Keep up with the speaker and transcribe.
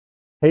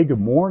Hey, good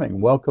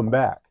morning. Welcome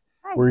back.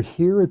 Hi. We're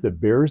here at the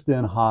Bears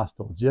Den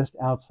Hostel just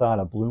outside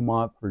of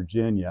Bluemont,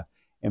 Virginia.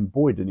 And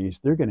boy, Denise,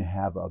 they're going to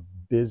have a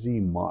busy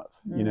month.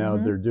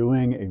 Hmm. They're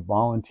doing a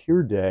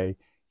volunteer day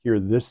here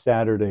this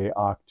Saturday,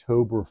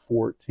 October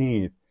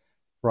 14th,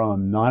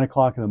 from 9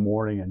 o'clock in the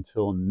morning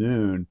until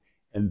noon.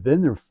 And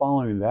then they're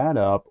following that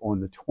up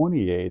on the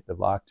 28th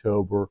of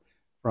October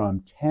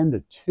from 10 to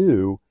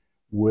 2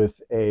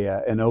 with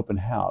an open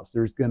house.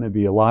 There's going to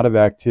be a lot of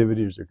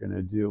activities. They're going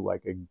to do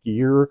like a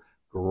gear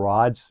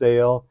garage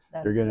sale.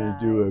 They're That's going to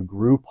do a nice.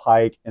 group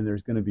hike, and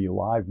there's going to be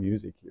live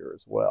music here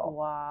as well.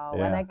 Wow.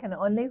 And Yeah. I can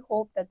only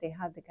hope that they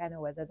have the kind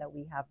of weather that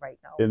we have right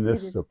now. In It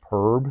this is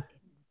superb,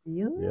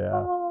 yeah,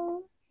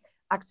 beautiful.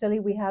 Actually,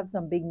 we have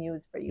some big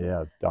news for you.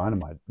 yeah,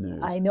 dynamite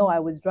I news. know I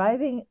was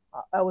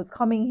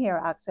coming here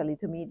actually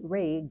to meet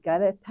Ray,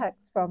 got a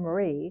text from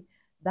Ray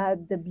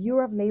that the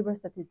Bureau of Labor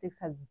Statistics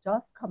has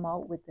just come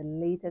out with the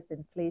latest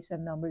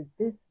inflation numbers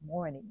this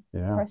morning,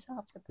 Yeah. fresh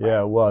off the Yeah,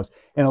 press. it was.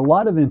 And a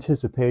lot of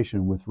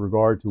anticipation with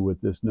regard to what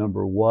this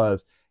number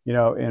was,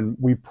 and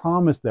we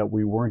promised that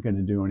we weren't going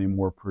to do any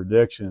more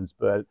predictions,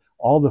 but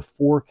all the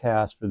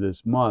forecasts for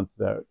this month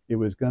that it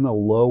was going to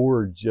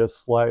lower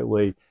just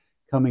slightly,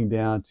 coming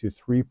down to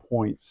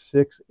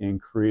 3.6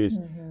 increase.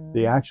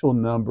 The Hmm. actual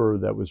number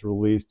that was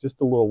released just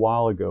a little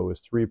while ago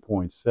was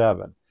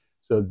 3.7.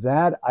 So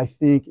that I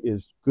think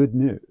is good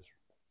news.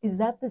 Is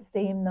that the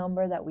same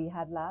number that we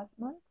had last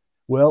month?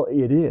 Well,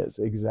 it is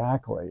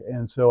exactly.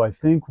 And so I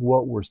think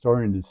what we're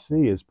starting to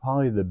see is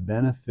probably the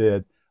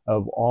benefit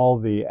of all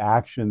the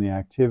action, the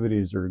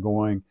activities that are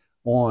going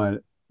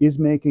on is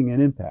making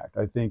an impact.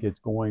 I think it's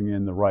going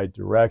in the right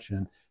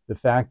direction. The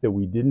fact that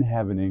we didn't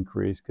have an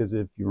increase, because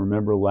if you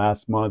remember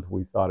last month,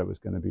 we thought it was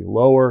going to be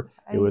lower,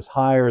 it Right. was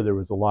higher, there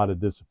was a lot of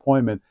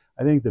disappointment.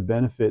 I think the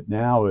benefit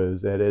now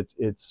is that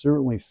it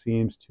certainly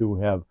seems to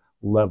have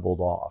leveled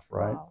off,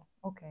 right? Wow.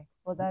 Okay.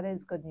 Well, that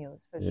is good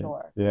news for Yeah,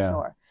 sure. For yeah,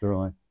 sure.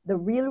 certainly. The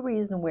real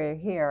reason we're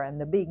here and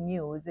the big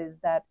news is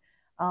that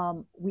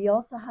we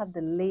also have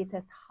the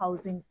latest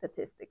housing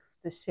statistics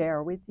to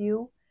share with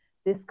you.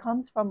 This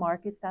comes from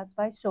Market Stats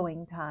by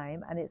Showing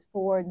Time, and it's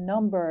for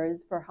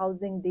numbers for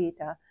housing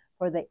data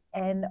for the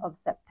end of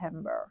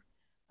September.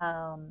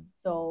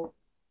 So,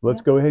 Let's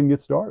yeah, go ahead and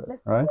get started,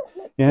 let's do right? it.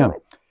 Let's do Yeah.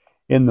 it.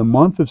 In the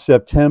month of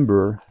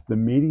September, the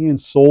median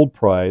sold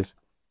price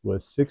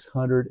was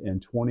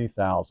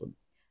 620,000.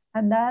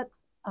 And that's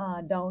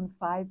down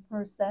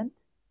 5%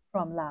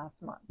 from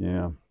last month.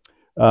 Yeah.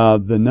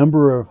 The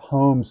number of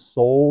homes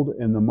sold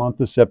in the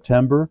month of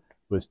September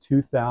was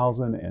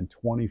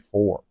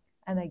 2,024.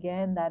 And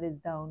again, that is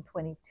down Yes,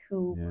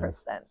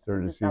 22%, which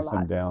starting to is a see some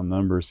lot. down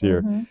numbers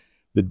here. Hmm.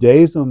 The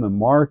days on the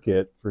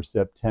market for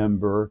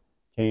September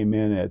came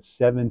in at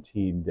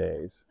 17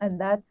 days. And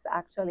that's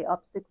actually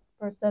up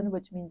 6%,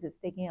 which means it's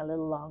taking a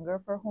little longer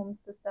for homes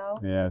to sell.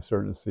 Yeah,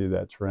 starting to see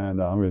that trend.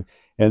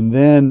 And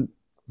then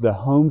the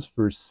homes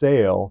for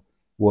sale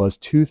was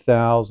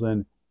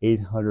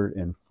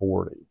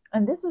 2,840.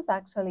 And this was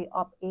actually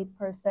up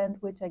 8%,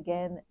 which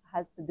again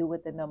has to do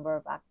with the number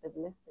of active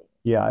listings.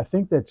 Yeah, I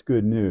think that's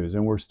good news.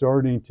 And we're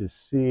starting to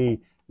see,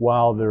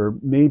 while there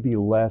may be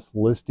less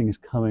listings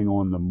coming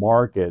on the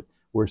market,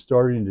 we're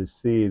starting to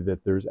see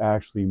that there's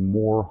actually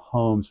more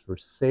homes for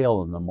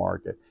sale in the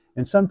market.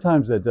 And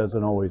sometimes that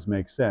doesn't always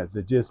make sense.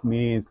 It just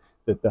means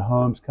that the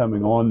homes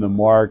coming on the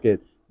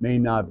market may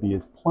not be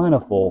as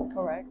plentiful,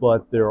 Correct.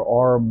 but there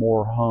are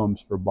more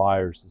homes for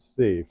buyers to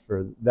see.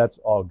 For that's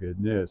all good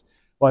news.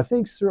 Well, I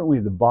think certainly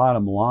the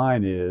bottom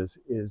line is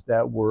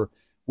that we're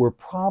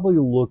probably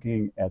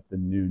looking at the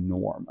new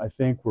norm. I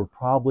think we're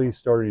probably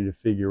starting to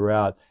figure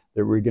out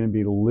that we're going to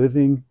be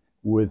living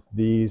with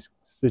these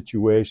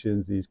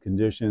situations, these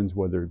conditions,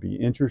 whether it be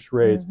interest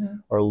rates Hmm.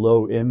 or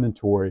low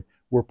inventory.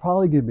 We're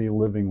probably going to be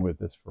living with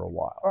this for a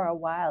while. For a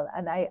while.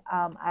 And I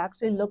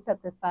actually looked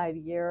at the 5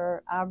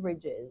 year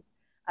averages.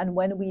 And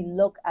when we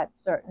look at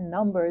certain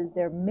numbers,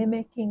 they're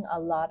mimicking a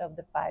lot of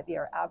the 5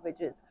 year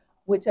averages,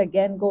 which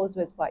again goes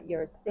with what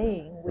you're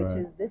saying, which Right.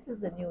 is this is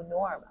the new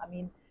norm. I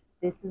mean,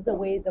 this is the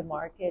way the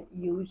market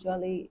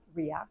usually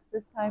reacts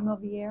this time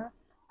of year.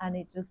 And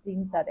it just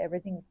seems that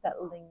everything's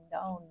settling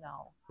down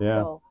now.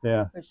 Yeah. So,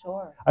 Yeah. for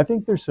sure. I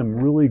think there's some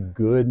really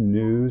good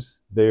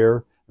news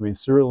there. I mean,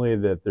 certainly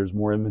that there's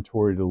more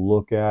inventory to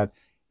look at.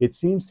 It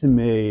seems to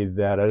me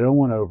that I don't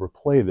want to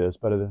overplay this,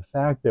 but the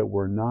fact that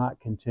we're not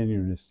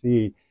continuing to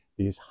see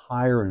these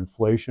higher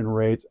inflation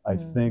rates, I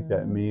think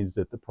that Hmm. means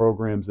that the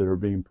programs that are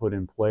being put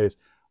in place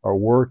are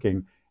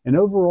working. And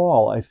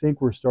overall, I think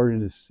we're starting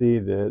to see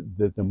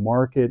that the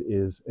market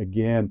is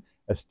again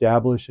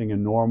establishing a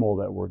normal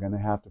that we're going to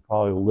have to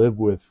probably live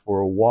with for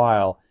a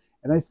while,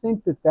 and I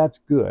think that that's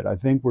good. I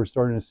think we're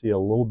starting to see a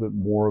little bit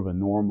more of a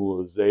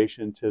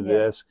normalization to Yes,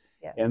 this,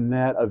 yes. and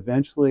that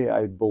eventually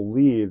I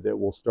believe that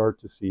we'll start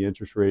to see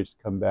interest rates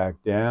come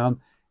back down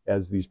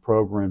as these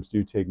programs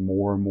do take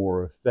more and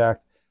more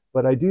effect.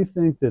 But I do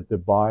think that the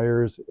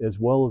buyers as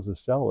well as the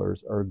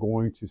sellers are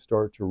going to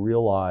start to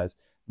realize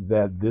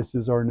that this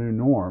is our new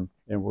norm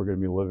and we're going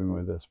to be living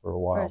with this for a For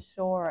while.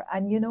 sure.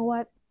 And you know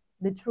what?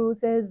 The truth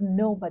is,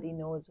 nobody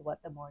knows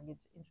what the mortgage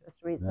interest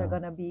rates are No,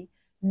 going to be.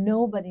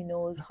 Nobody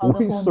knows how the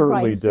we home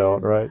certainly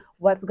don't, prices, right?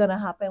 what's going to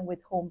happen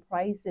with home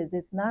prices.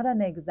 It's not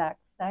an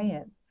exact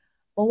science.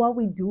 But what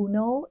we do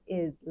know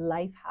is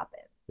life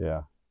happens.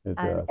 Yeah, it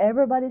And does.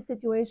 everybody's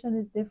situation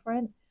is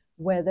different,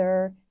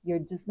 whether you're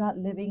just not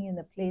living in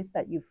the place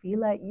that you feel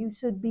like you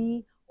should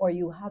be, or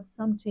you have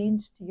some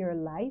change to your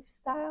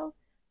lifestyle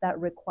that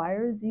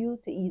requires you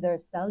to either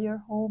sell your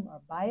home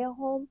or buy a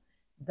home.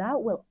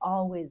 That will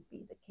always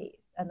be the case.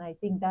 And I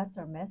think that's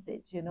our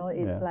message. It's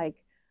Yeah. like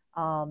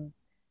um,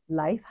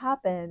 life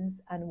happens,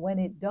 and when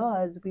it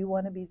does, we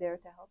want to be there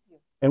to help you.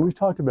 And we've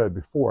talked about it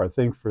before. I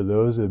think for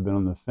those that have been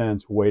on the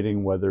fence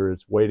waiting, whether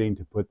it's waiting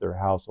to put their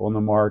house on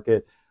the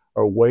market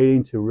or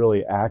waiting to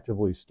really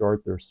actively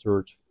start their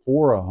search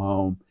for a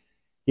home,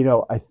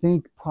 I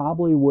think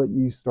probably what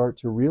you start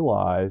to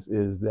realize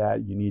is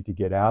that you need to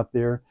get out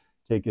there,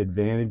 take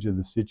advantage of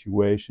the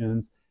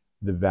situations,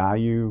 the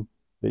value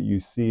that you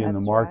see in the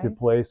That's right.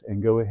 marketplace,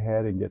 and go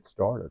ahead and get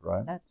started,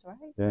 right? That's right.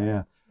 Yeah,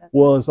 yeah. That's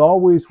Well, right. as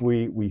always,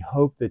 we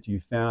hope that you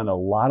found a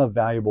lot of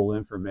valuable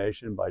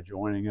information by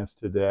joining us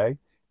today,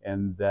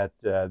 and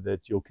that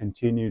you'll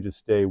continue to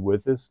stay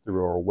with us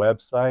through our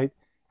website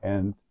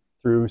and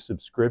through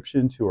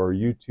subscription to our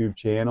YouTube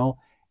channel,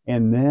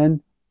 and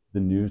then the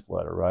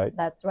newsletter, right?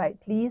 That's right.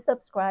 Please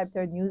subscribe to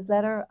our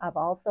newsletter.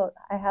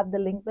 I have the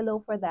link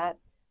below for that,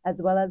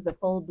 as well as the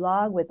full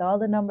blog with all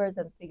the numbers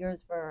and figures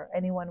for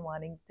anyone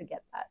wanting to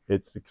get that.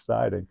 It's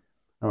exciting.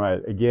 All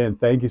right. Again,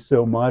 thank you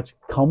so much.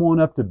 Come on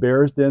up to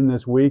Bears Den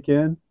this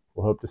weekend.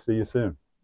 We'll hope to see you soon.